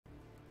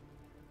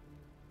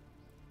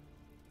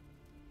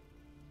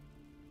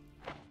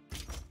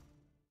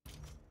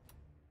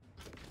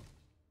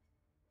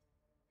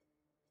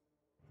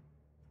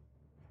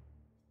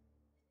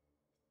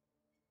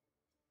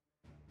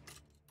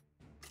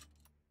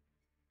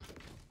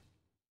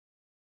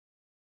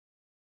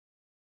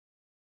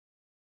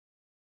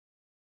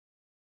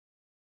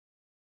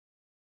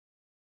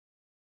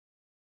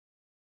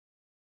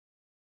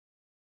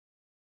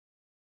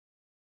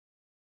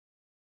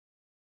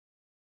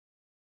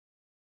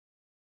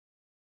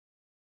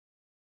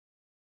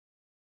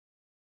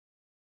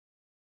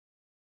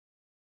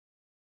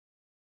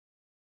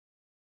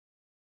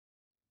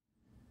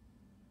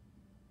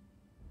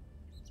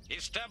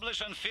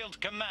Establish and field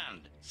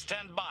command.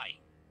 Stand by.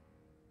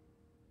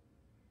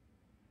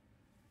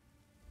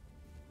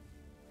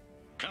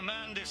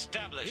 Command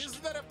established. Is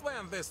there a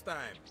plan this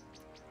time?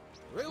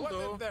 Will What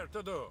do. is there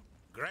to do?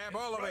 Grab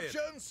all of it.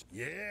 Instructions?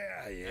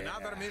 Yeah.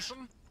 Another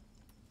mission?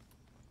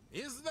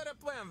 Is there a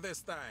plan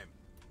this time?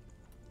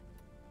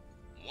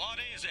 What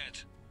is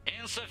it?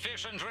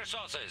 Insufficient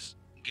resources.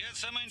 Get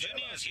some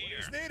engineers here.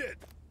 What is needed?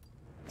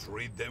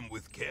 Treat them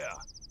with care.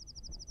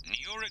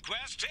 New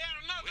request?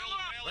 They're not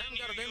allowed.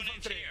 Vanguard New units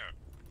infantry. here.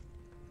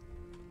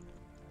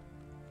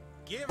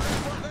 Give it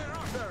for their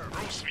offer!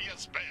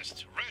 Roosevelt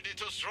best, ready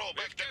to throw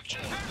back the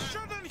captured ball. They're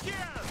shooting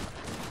here!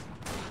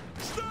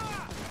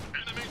 Stop!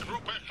 Enemy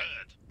group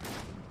ahead.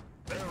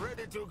 They're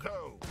ready to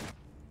go.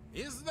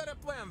 Is there a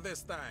plan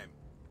this time?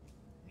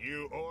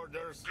 New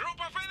orders. Group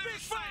of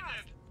enemies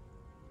sighted.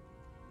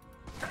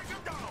 Take them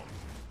down!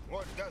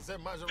 What does the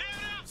measure?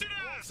 They're after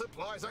All us.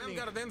 supplies I need.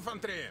 Vanguard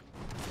infantry!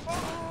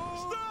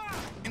 Oh! Stop!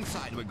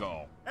 Inside we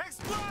go.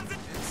 Explosive!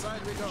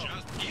 Inside we go.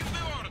 Just give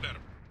the order.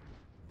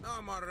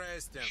 No more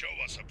resting. Show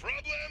us a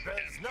problem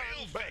There's and none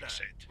we'll better. fix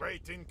it.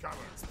 Wait in cover.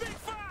 Speak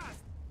fast!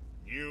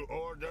 New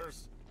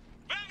orders.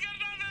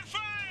 Vanguard under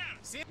fire.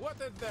 See what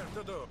is there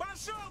to do?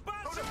 Пошел!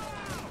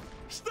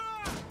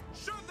 Stop!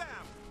 Shoot them!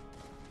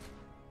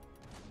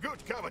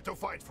 Good cover to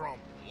fight from.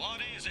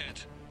 What is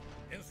it?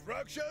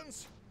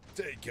 Instructions?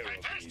 Take care of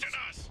Invest these. in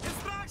us.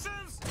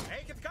 Instructions?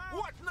 Make it count.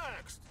 What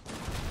next?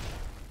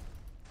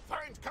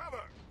 Find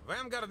cover.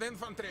 Vanguard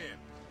infantry!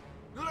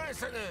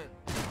 Listening.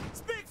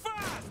 Speak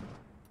fast.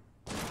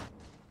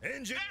 They're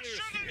Engineers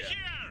shooting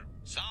here.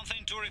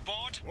 Something to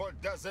report?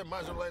 What does the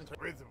muzzle enter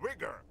with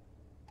rigor?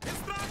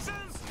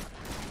 Instructions.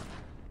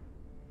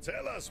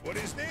 Tell us what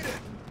is needed.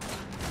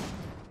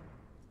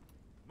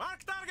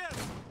 Mark target.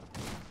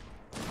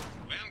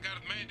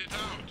 Vanguard made it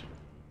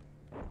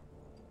out.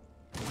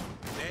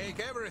 Take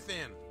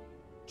everything!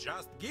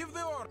 Just give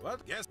the order!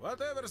 What? Yes,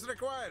 whatever's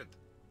required!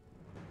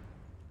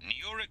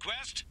 New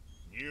request?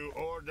 New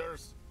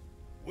orders.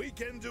 We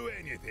can do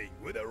anything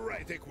with the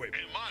right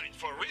equipment. In mind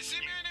for We see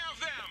many of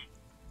them.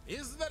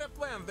 Is there a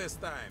plan this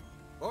time?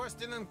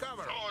 Posting and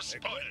cover! Force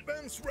spotted.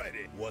 Equipment's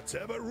ready.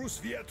 Whatever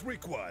Roosevelt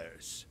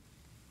requires.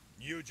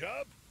 New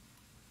job?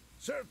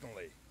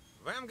 Certainly.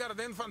 Vanguard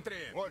infantry!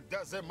 What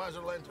does the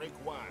muzzle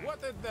require?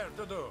 What is there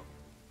to do?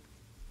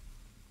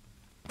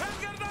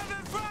 Vanguard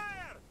under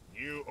fire!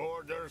 New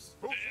orders.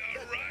 They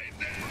are right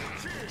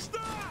there.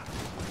 Stop!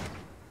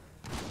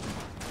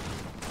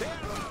 There!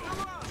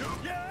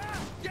 Yeah!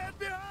 Get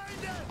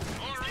behind it!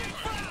 All right.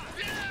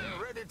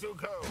 They're ready to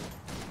go.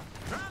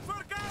 Run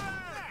for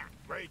cover!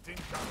 Wait in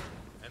cover.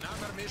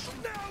 Another mission?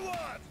 Now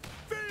what?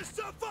 Finish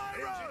the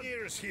fire!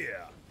 Engineers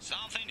here.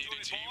 Something to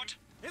report?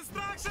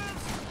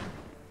 Instructions!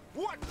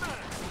 What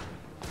next?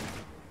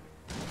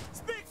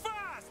 Speak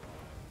fast!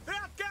 They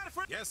are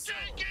careful! Yes, sir!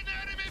 Taking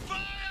enemy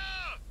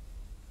fire!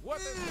 What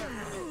is there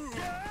to do?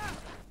 Yeah!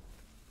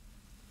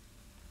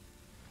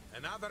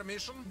 Another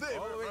mission? They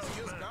were Always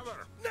use outmatched.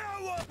 cover!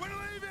 Now what? We're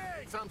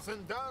leaving!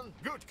 Something done?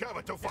 Good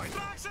cover to fight.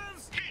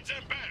 Instructions! Hit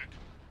them back.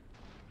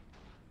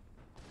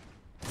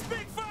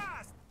 Speak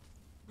fast!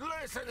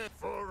 Listening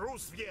for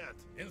Roosevelt.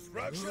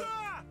 Instructions?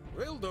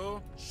 Will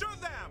do! Shoot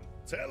them!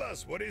 Tell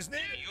us what is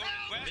needed. New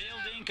request?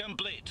 Building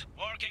complete.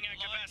 Working at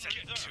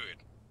capacity. Get to it.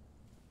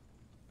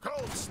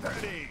 Hold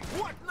steady!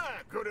 What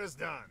not good is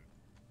done?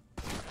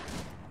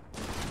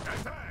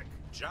 Attack!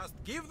 Just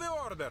give the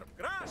order!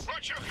 Crash!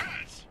 Watch your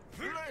hands.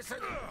 Listen!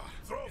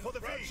 Throw for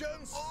the feet!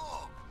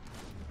 Oh.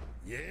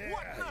 Yeah,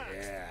 what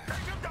next? Yeah. Take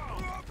him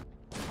down!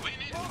 We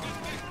need to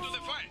get back to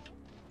the fight.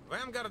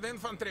 Vanguard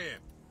infantry!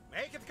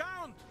 Make it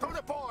count! To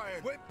the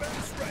point!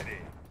 Weapons ready!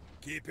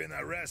 Keeping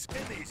a rest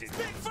and easy.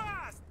 Speak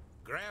fast!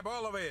 Grab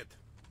all of it!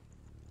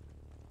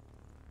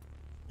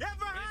 Get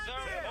behind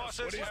Reserve me!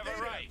 forces have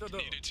arrived. To do?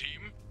 Need a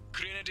team?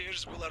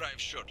 Grenadiers will arrive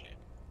shortly.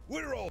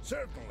 We're all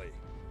certainly.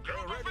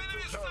 Group of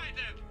enemies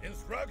sighted.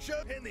 Instruction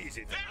and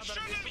easy. They're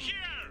shooting here.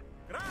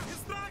 Ground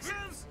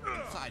instructions!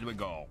 Inside we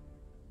go.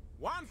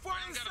 One for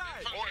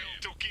inside! Oil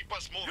to keep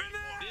us moving.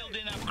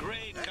 Building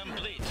upgrade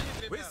complete.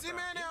 We see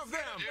many of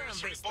them!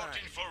 Here's This time.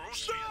 reporting for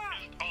Roosevelt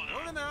and honor.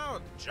 Moving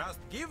out! Just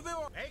give the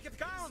order! Make it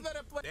count! Is there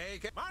a plan?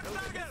 Take it! Mark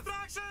target!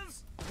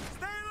 Instructions!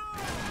 Stay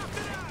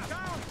low!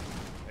 Count!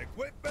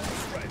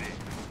 Equipment's ready.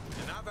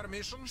 Another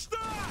mission?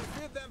 Stop!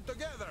 Feed them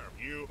together!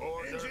 New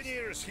orders.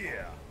 Engineers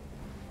here.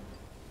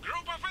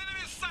 Group of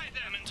enemies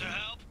sighted. Coming to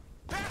help.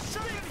 They're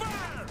shooting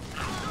fire!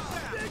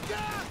 Big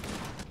up!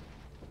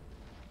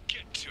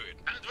 Get to it.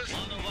 Advance.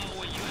 One of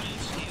our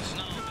units is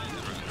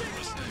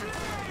now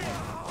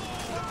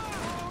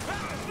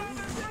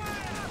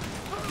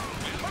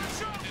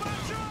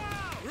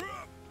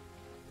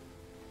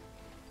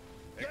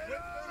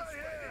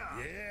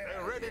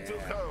They're ready to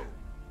go.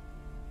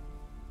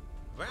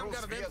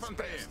 Vanguard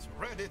infantry!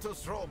 Ready to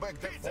throw back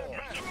the ball.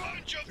 A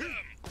bunch of them.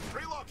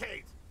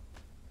 Relocate.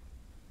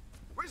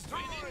 We need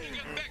to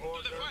get back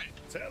to the fight.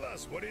 Tell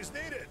us what is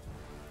needed.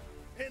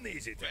 An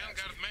easy task.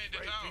 Vanguard made it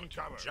Breaking out.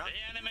 cover. The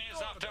enemy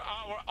is after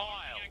our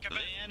oil.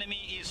 The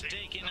enemy is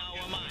taking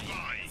our mine.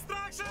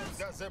 Instructions!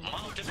 Doesn't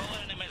Multiple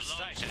enemies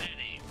sighted.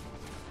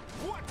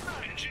 What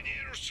now?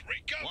 Engineers,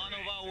 recovery. One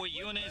of our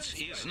units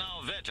is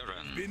now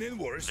veteran. Been in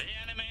worse. The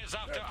enemy is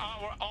after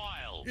our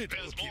oil. It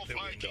will There's keep more the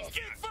wind fighting off.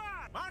 yet.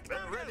 Fire! Mark They're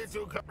ready targets!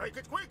 to go. Make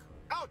it quick.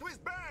 Out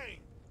with bang.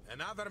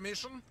 Another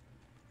mission?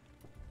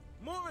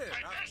 Move it!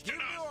 Fantastic. Give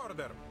the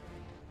order!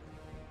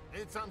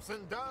 Need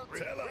something done?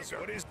 Tell us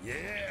what is...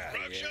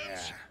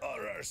 Instructions? Our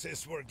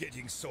arses were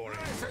getting sore.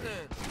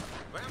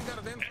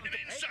 Vanguard infantry. Enemy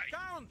in sight.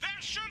 Count! They're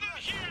shooting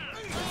here.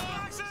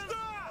 Instructions!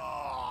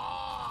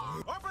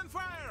 Open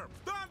fire!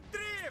 Don't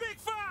drift! Speak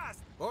fast!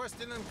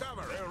 Posting and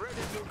cover! They're ready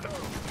to go.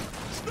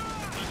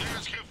 Stop!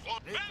 Engineers have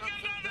fought. Need Vanguard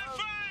something under done?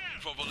 fire.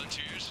 For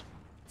volunteers.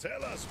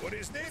 Tell us what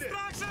is needed.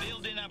 Instructions!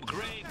 Building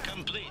upgrade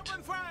complete.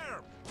 Open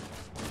fire!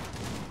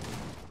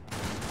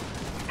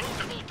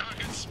 Multiple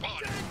targets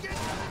spotted. Get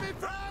enemy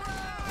fire!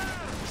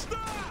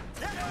 Stop!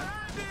 Get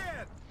behind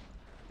it!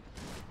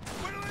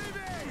 We're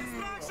leaving!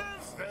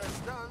 Instructions!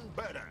 There's none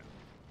better.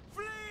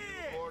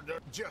 Flee! Order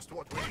just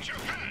what we Put your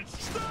hands.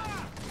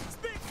 Stop!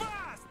 Speak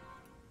fast!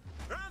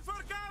 Run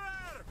for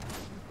cover!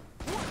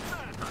 What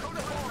the? To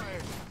the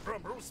point.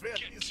 From Roosevelt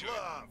Get is to it.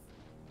 love.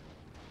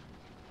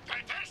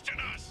 Fantastic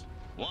us.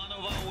 One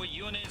of our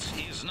units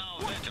is now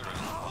veteran.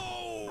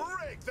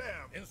 Break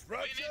them. We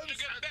Instructions. need to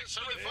get back to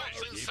the fight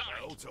Keep inside.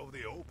 out of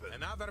the open.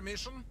 Another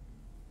mission?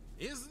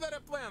 Is there a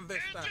plan this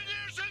time?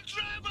 Engineers in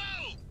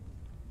trouble.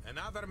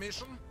 Another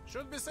mission?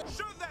 Should be set.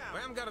 Shoot them!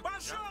 Vanguard!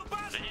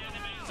 The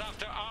enemy is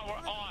after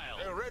our oil.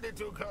 They're ready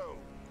to go.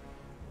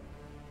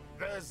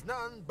 There's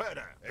none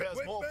better. There's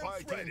more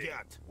fighting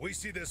yet. We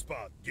see the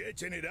spot.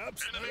 Getting it up.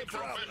 Enemy No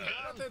problem.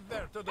 propelled. What is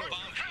there to do? Bomb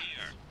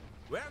here.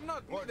 We're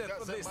not What needed for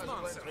does this the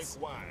nonsense. nonsense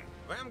require?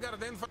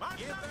 Vanguard infantry.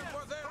 Give them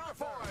what they're To the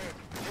after. point.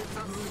 It's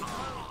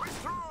a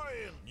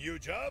destroying. New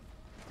job?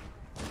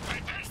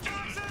 Fantastic.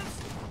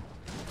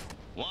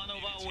 One of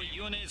our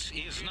units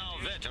is now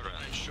veteran.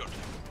 And shortly.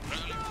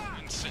 Rally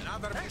and send.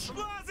 Another mission?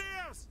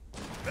 Explosives!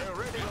 They're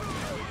ready to go.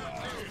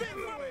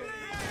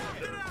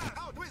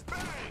 Out with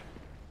bang!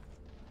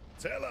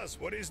 Tell us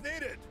what is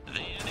needed. The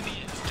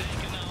enemy has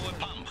taken our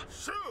pump.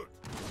 Shoot!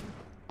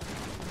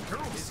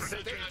 Troops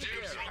taken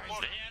Engineers care.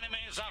 report. The enemy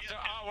is after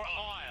our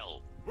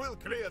oil. We'll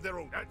clear the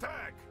room.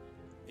 Attack!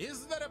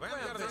 Is there a plan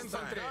this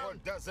time?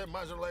 What does the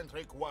Motherland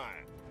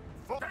require?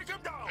 Take him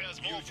down!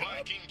 There's more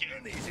fighting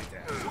An yet. easy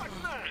task. What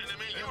next?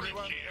 Enemy unit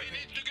Everyone here. We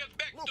need to get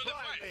back look to the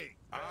fight. lively.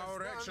 Our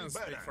There's actions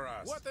none speak better. for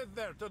us. What is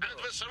there to do?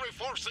 Adversary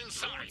force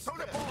inside. To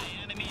the point.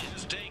 The enemy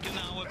has taken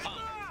our pump.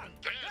 Run!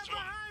 Get There's one.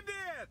 behind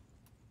it!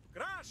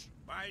 Crush!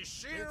 By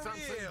sheer Need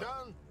something will!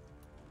 done?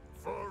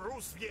 For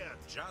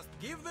Roosevelt. Just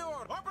give the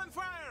order! Open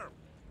fire!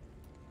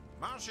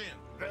 March in!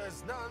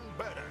 There's none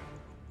better.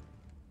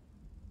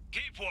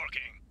 Keep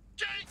working.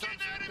 Taking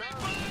enemy down.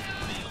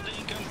 fire.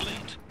 Building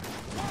complete.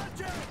 Watch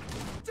it!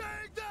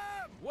 Take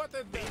them! What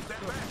is there to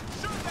do?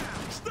 Shoot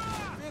them!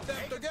 Stop! Feed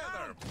them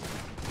together!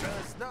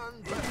 There's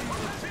none better.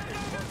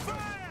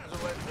 Fire!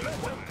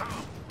 Let them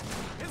come.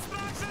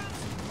 Instructions!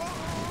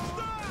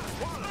 Stop!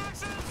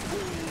 Instructions!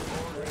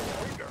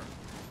 Trigger.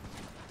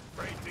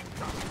 Breaking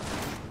cover.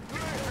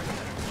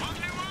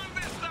 Only one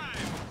this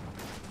time.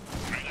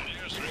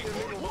 Engineers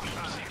report.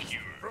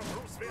 Secure. From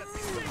Roosevelt.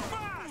 Speak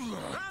fast!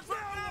 Run for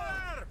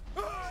cover!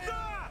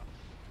 Stop!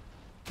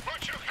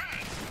 Put your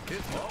hands. The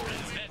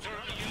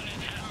veteran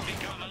unit has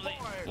become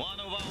elite. One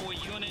of our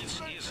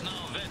units is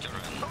now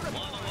veteran.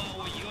 One of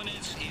our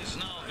units is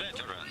now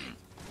veteran.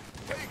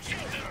 Take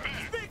Get them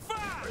back. Speak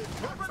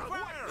fast! Open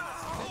fire!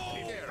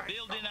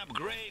 Building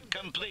upgrade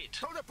complete.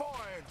 To the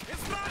point.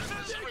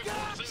 Instructions! Adversary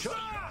force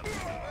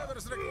inside.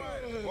 Orders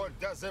required! What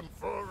does them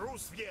for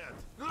Roosevelt?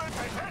 Let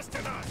me test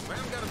it us.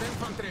 Vanguard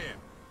infantry!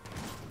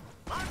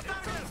 March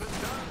targets!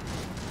 Something done.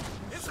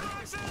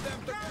 Instructions! Them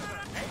together!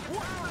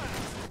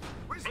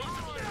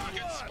 Multiple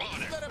targets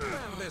spotted. Is there a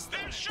plan this time?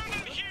 They're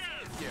shooting here.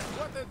 Here,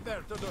 what is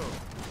there to do?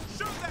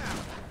 Shoot them!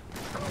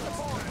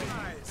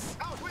 Nice!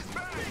 Out with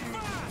bang!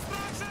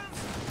 Instructions!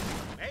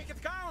 Make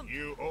it count!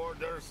 New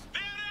orders.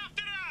 They're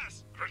after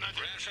us. Grenadiers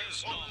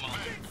Pressures on normal.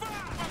 the way.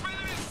 Fast!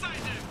 Enemy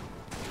sighted.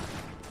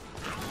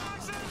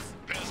 Instructions!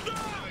 There's more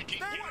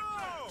fighting Stay yet.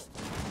 low!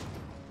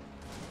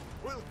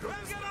 We'll go.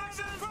 Vanguard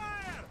options!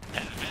 Fire! A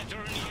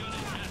veteran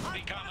unit has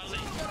become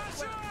elite.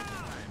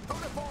 To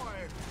the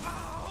point.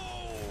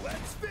 Oh,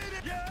 let's fit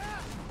it. Yeah.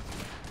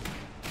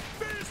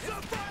 Finish the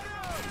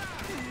fire.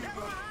 Get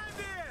behind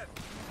it!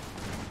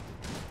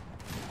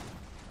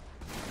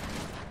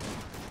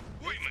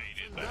 We made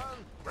it back.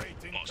 Done.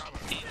 Breaking cover.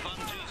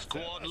 Infantry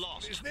squad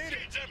lost. Is needed.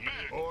 Get them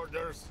back.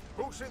 Orders.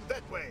 Pushing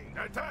that way.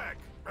 Attack.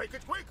 Make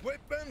it quick.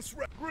 Weapons.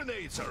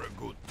 Grenades are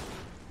good.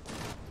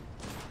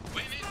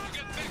 We need to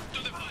get back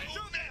to the fight.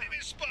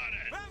 Enemy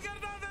spotted.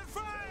 Vanguard under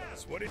fire!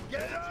 That's what it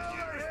Get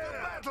over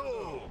here.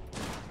 Battle.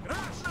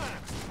 Crash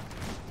next!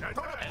 A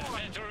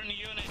veteran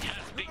unit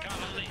has become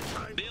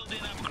elite.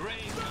 Building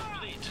upgrade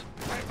complete.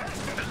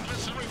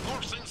 Adversary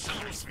force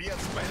inside. Roosevelt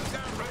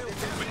Vanguard ready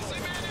to We see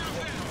many of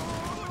them.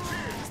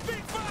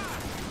 Speak fast!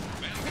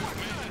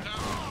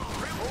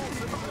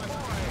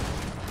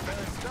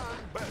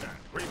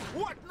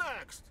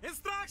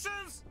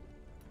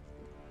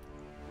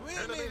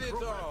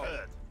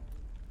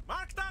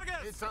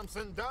 Need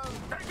something done?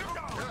 Take him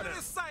down! Got it.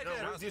 Decided!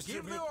 No, Just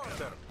distribute give the order!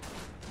 order.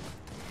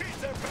 Keep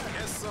them back!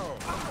 Yes, so.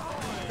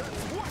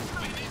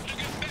 We need to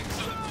get back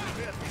to the fight.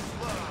 Let me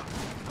slow!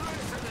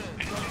 Listen in!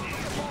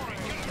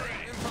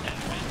 Recovering.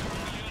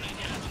 Unit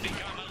has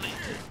become a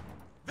lead.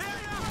 There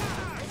you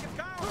are! Make it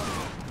count!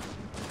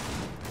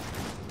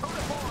 To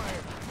the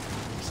point!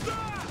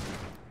 Stop!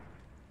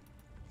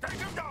 Take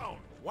him down!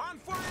 One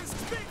for his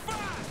speak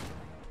fast!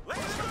 Let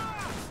him go!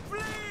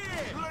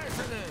 Flee!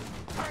 Listen in!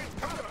 Take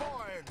to the point!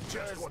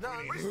 Just what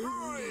we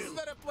need. Is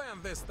there a plan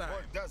this time?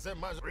 What does it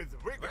matter with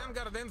vigor?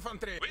 Vanguard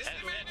infantry. We see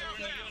many of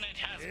Veteran them. unit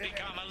has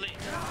become a lead.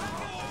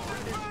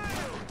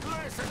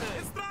 Listen in!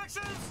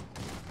 Instructions!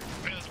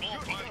 There's more You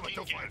have fighting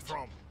to fight yet.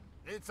 from.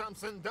 Need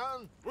something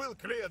done? We'll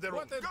clear the room.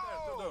 What is there to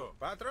do?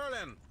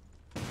 Patrolling.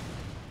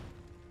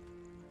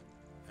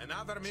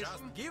 Another mission?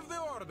 Just give the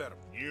order.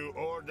 You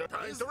order.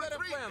 Is there a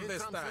plan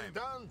this time?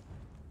 Done?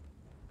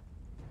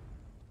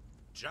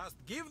 Just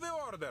give the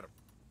order.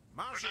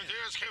 Marching.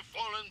 Grenadiers have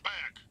fallen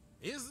back.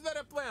 Is there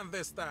a plan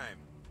this time?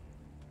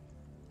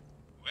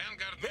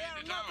 Vanguard They're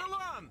made it not out.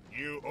 alone.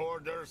 You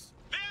orders.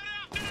 They're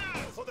after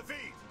us. For the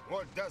feet.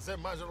 What does the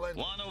Motherland?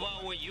 One of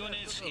our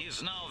units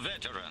is now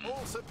veteran.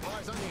 All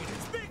supplies are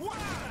needed. Speak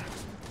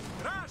fast!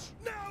 Rush.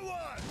 Now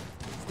what?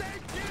 Stay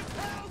keep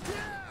hell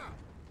yeah!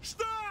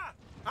 Что?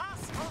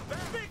 Us or them?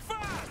 Speak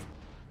fast.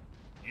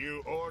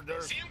 You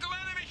orders. Single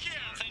enemy here.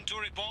 Nothing to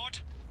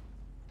report.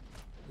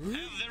 Have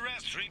the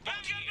rest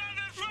report here.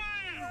 Under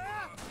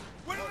fire.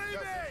 We're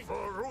leaving!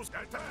 For Rus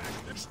attack!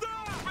 Что?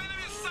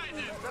 Enemy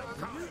sighted.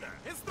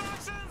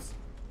 Instructions.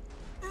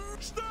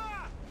 Что?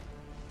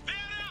 They're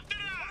after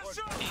us.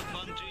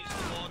 Infantry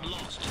squad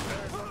lost.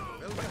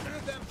 We'll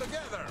defeat them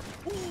together.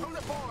 To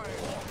the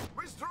point!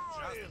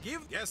 Withdrawing! Just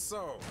give. Yes,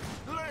 so.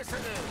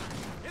 Listening!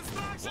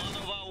 Instructions.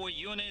 One of our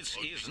units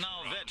is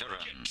now veteran.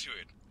 Get to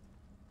it.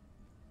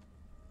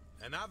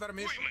 Another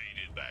We mission.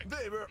 made it back.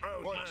 They were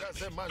out. What does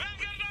the Motherland?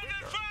 Vanguard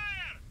under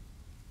fire.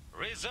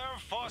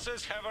 Reserve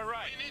forces have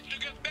arrived. We need to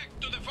get back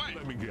to the fight.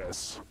 Let me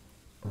guess.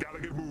 Gotta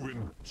get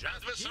moving.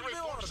 Adversary Give the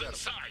force order. in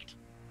sight.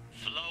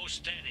 Flow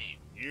steady.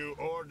 You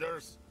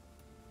orders.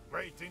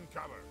 Wait in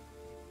cover.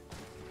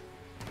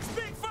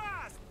 Speak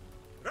fast.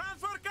 Run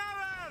for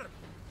cover.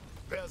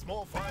 There's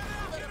more fighting.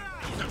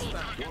 Double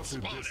target What's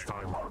it this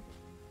spotted. time?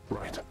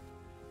 Right.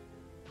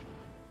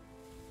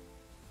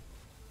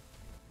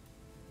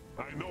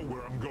 I know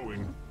where I'm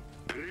going.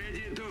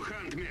 Ready to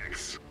hunt,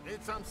 Max.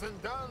 Need something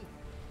done?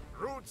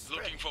 Roots.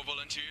 Looking for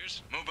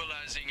volunteers?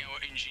 Mobilizing our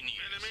engineers.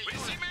 We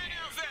see many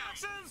of them.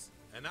 Instructions.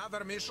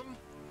 Another mission.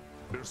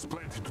 There's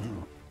plenty to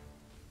do.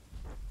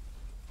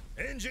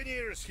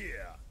 Engineers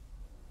here.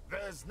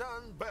 There's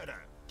none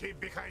better. Keep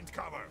behind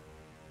cover.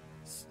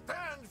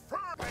 Stand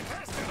firm.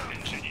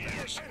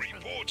 Engineers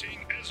reporting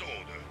as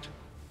ordered.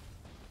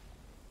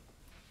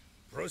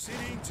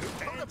 Proceeding to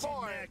the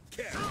point. anti-mag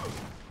camp.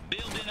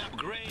 Building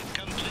upgrade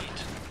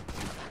complete.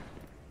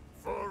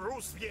 For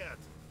Rus yet.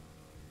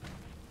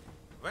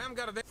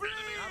 Vanguard.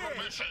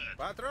 Another mission.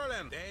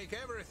 Patrolling. Take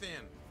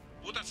everything.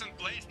 Put us in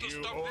place to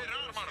You stop orders. their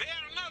armor.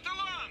 They're not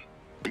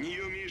alone.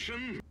 New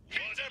mission?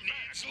 What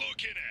needs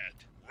looking at?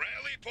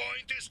 Rally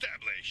point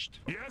established.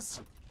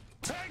 Yes?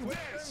 Take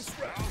this!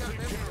 I'll Vanguard take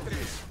care of infantry.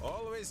 this.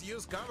 Always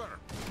use cover.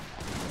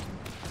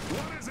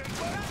 What is it?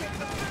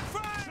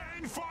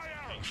 Chain fire!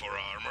 For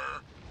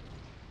armor.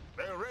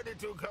 They're ready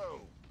to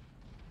go.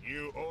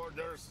 You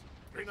orders.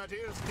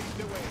 Grenadiers lead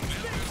the way.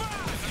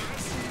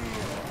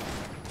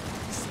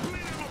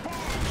 Split him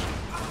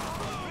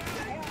apart!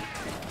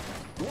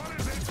 What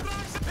is it?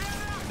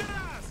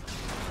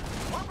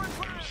 Open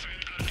fire.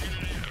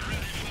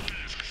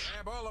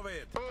 Grab all of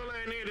it. All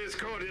I need is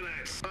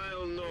coordinates.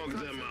 I'll knock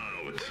them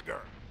out.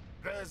 Vigor.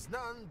 There's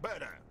none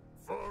better.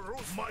 For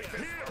Rus might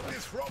hear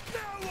this rope.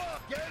 Now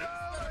what? Get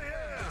out of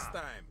This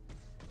here! time.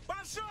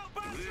 There is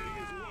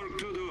work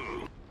to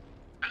do.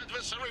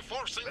 Adversary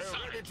force in They're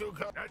sight. ready to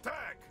go.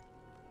 Attack!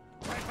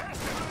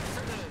 Fantastic!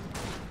 Listening.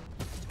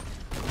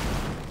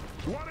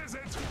 What is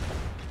it?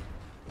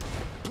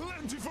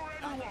 Plenty for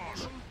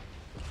everyone!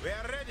 We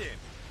are ready.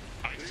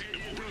 I see the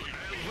Ready to movement.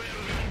 wear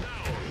them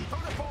down. To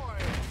the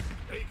point!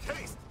 Make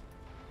haste!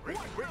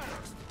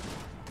 Readers!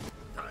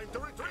 Time to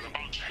retreat!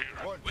 Bunch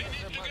here. What We does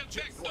need the to get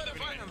magic back to want? the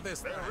fight. And this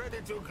They're time.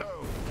 ready to go.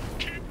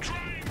 Keep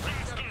trying,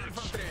 Vanguard bastards.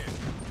 infantry.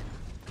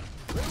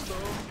 Will do.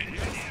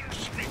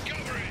 Engineers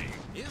recovering.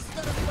 Is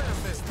there a plan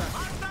this time?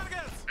 Hard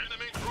targets.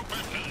 Enemy group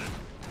attack.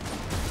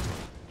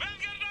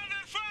 Vanguard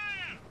under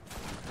fire.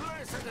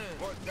 Listening!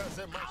 What does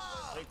the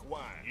magic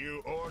require?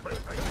 You order.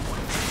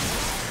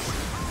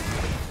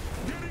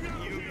 Getting out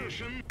of New here!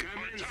 mission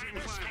commencing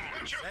fire.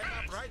 Watch your Set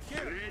back. up right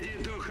here.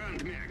 Ready to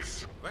hunt,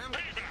 Max.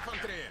 Vanguard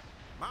infantry.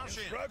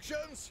 Marching.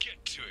 Instructions?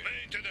 Get to it.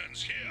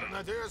 Maintenance here.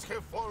 Grenadiers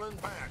have fallen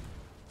back.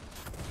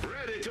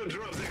 Ready to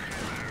drop the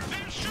hammer.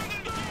 They're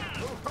shooting down.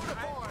 Move to the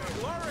point!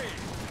 Glory.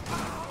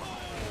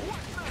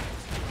 What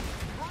next?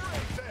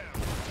 Break them!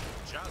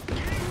 Just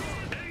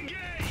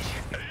Engage!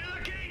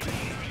 Relocating!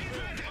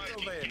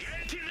 handle this.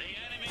 Get in The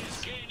enemy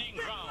is gaining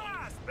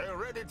ground. They're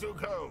ready to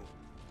go.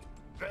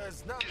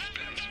 There's none.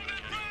 Dispense with the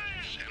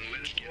flames and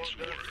let's get to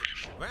work.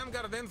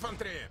 Vanguard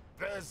infantry.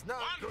 There's none.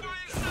 One Good for as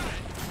each done.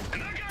 side.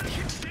 And I got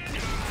you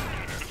standing.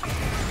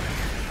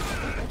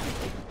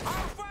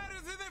 Our fire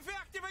is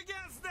ineffective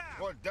against them.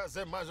 What does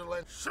the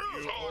Motherland shoot?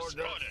 Foe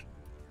spotted.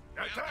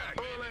 Attack!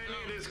 All I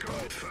need is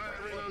cold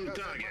firing on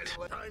target.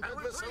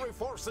 Adversary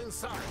force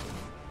inside.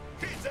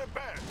 Hit them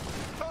back.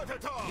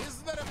 Toe-to-toe.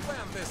 Is there a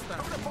plan this To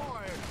time? the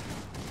point.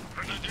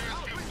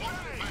 Grenadiers can fall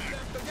back.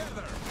 Get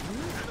together.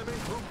 Enemy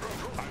group.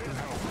 I can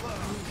help.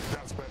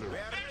 That's better. We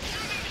are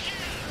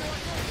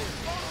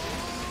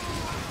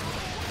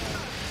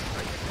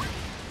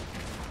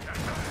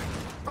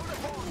To the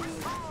point.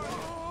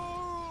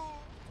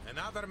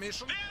 another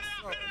mission.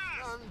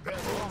 None better.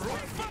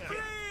 Infantry!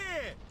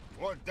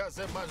 What does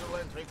the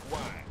Motherland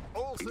require?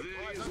 All There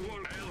supplies is are...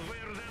 one. I'll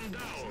wear them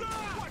down.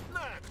 What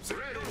next?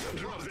 Ready to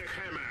drop the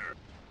hammer.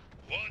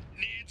 What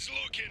needs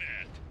looking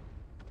at?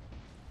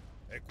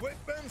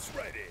 Equipment's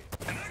ready.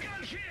 And I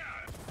got here.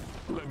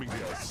 Let me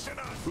guess.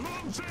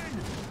 Launching!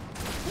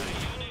 The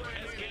unit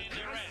has gained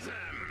the red.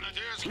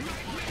 Grenadiers can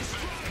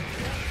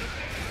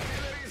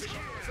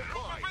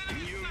fall back.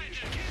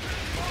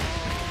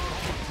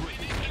 We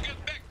need to get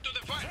back to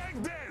the fight.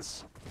 Take this!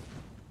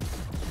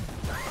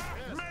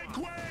 Make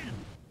way!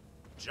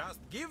 Just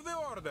give the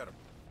order.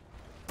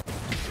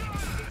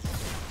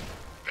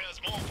 There's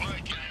more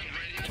fighting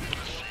ready to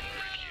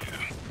assault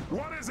here.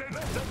 What is it?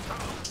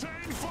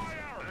 Chain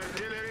fire!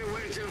 Artillery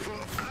waiting for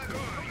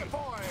Aicad.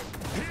 Point.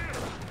 Here!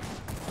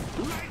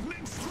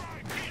 Lightning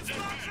strike!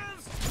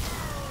 Instructions!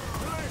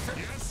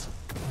 Yes?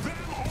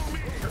 Them or me!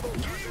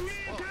 Give me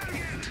a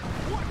target.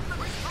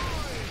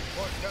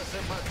 What does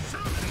the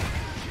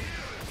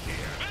Motherland...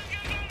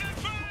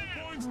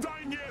 Points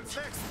dying yet!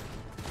 Next.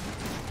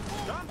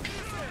 Don't miss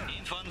it.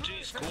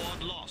 Infantry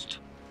squad lost.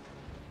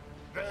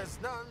 There's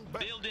none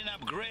but... Building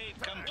upgrade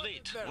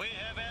complete. We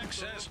have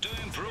access to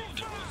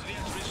improved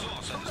Roosevelt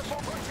resources.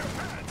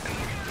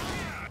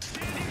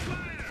 Steady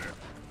fire.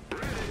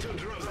 Ready to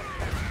drop the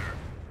hammer.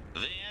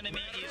 The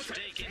enemy is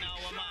taking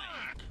our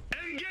mine.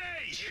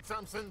 Engage.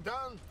 Something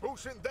done?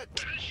 Pushing that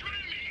way. Fresh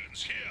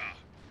minions here.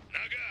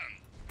 Nagan,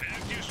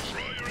 tank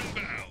destroyer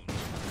inbound.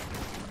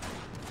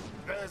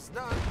 There's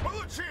none.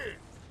 Pushing!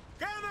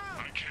 Cannon!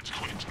 I can't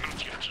quit,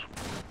 not yet.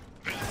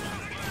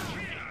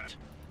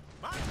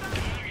 Martin!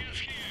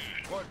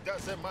 What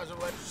does the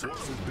Motherland shoot?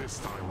 What's it this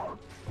time?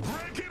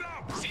 Break it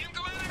up!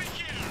 Single enemy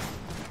here.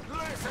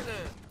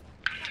 Listening!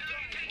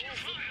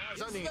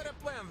 Is there a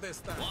plan this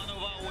time? One of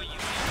our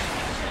units is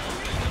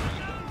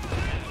now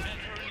veteran.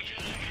 Veteran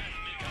unit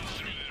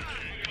has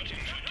become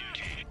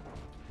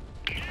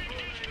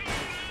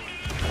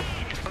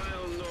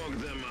I'll knock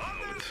them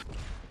out.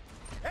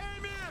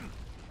 Aim in!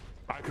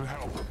 I can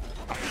help.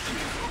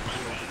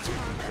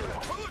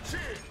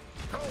 Pushing!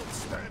 Hold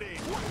steady!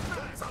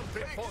 That's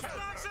something important.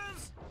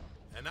 Instructions!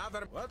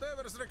 Another...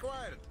 Whatever's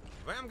required.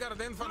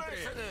 Vanguard infantry.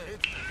 Listening!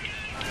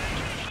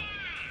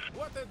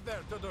 What is there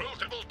to do?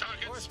 Multiple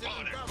targets Hoisting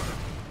and spotted.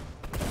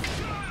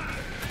 cover.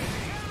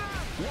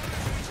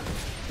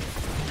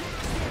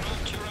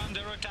 Structure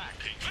under attack.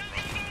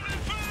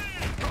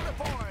 To the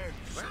point!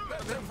 Vanguard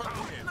What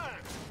infantry.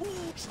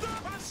 next?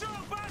 Пошел,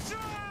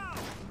 пошел!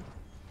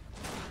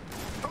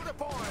 To the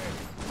point!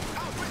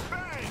 Out with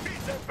bang!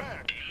 Beat them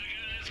back!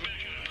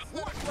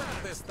 What plan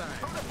this time?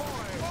 To the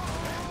point!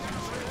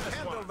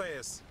 Handle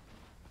this.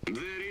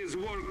 There is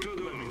work to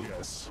do.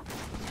 Yes.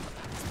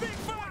 Speak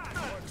fast!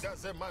 What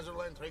does the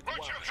Motherland require?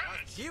 Watch your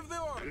hands. Give the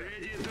order.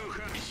 Ready to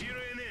have zero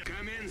in it.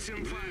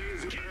 Commencing fire.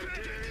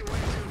 Artillery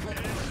waiting for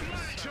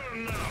orders.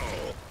 Turn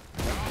now.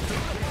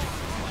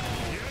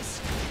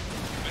 Yes?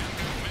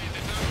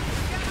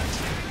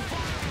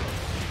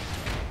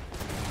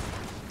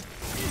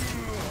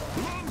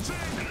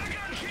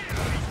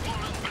 Launching!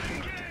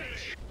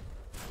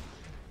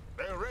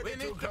 They're ready We to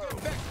need to go.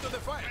 get back to the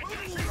fight.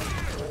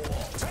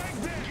 Take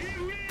this!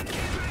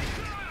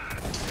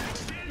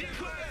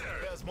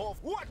 There's more.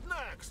 What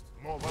next?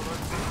 More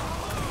volunteers.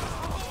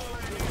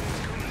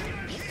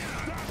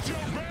 That's your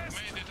best!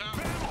 Them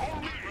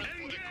or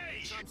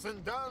me!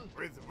 Something done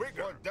with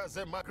rigor. What does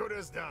the Good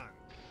is done?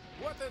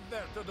 What is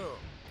there to do?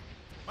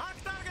 Mark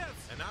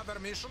targets! Another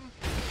mission?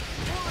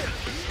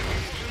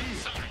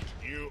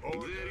 You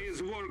order. There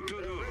is work to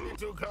Ready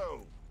do. to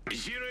go.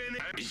 Zeroing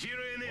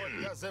What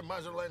in. does the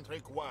Motherland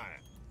require?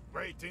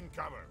 Wait in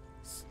cover.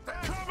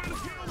 Stand. Come and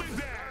kill me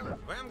then!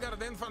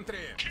 Vanguard infantry.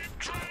 Keep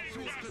trying,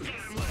 I'm like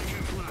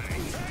a fly.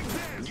 Take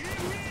this! Give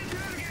me a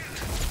target.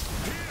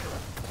 Here!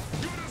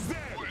 Good as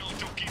dead! well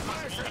to keep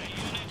us The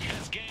unit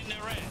has gained a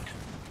rank.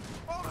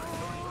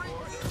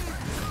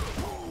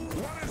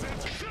 What is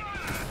it?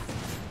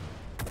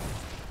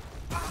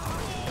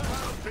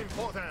 Something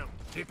for them.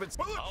 Keep it.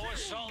 Our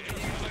soldiers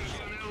have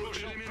achieved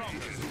crucial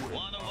progress.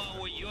 One of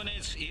our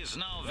units is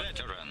now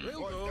veteran.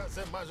 Will What do. does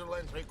the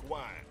Motherland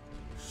require?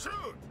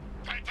 Shoot!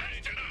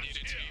 Need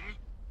a team?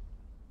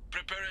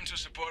 Preparing to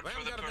support for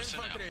the Vanguard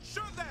personnel. infantry.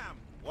 Shoot them!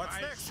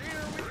 What's next? Here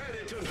we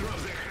Ready to drop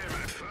the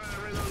hammer.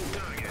 Firing on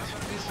target.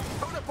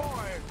 To the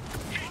point!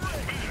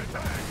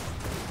 Attack!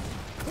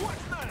 What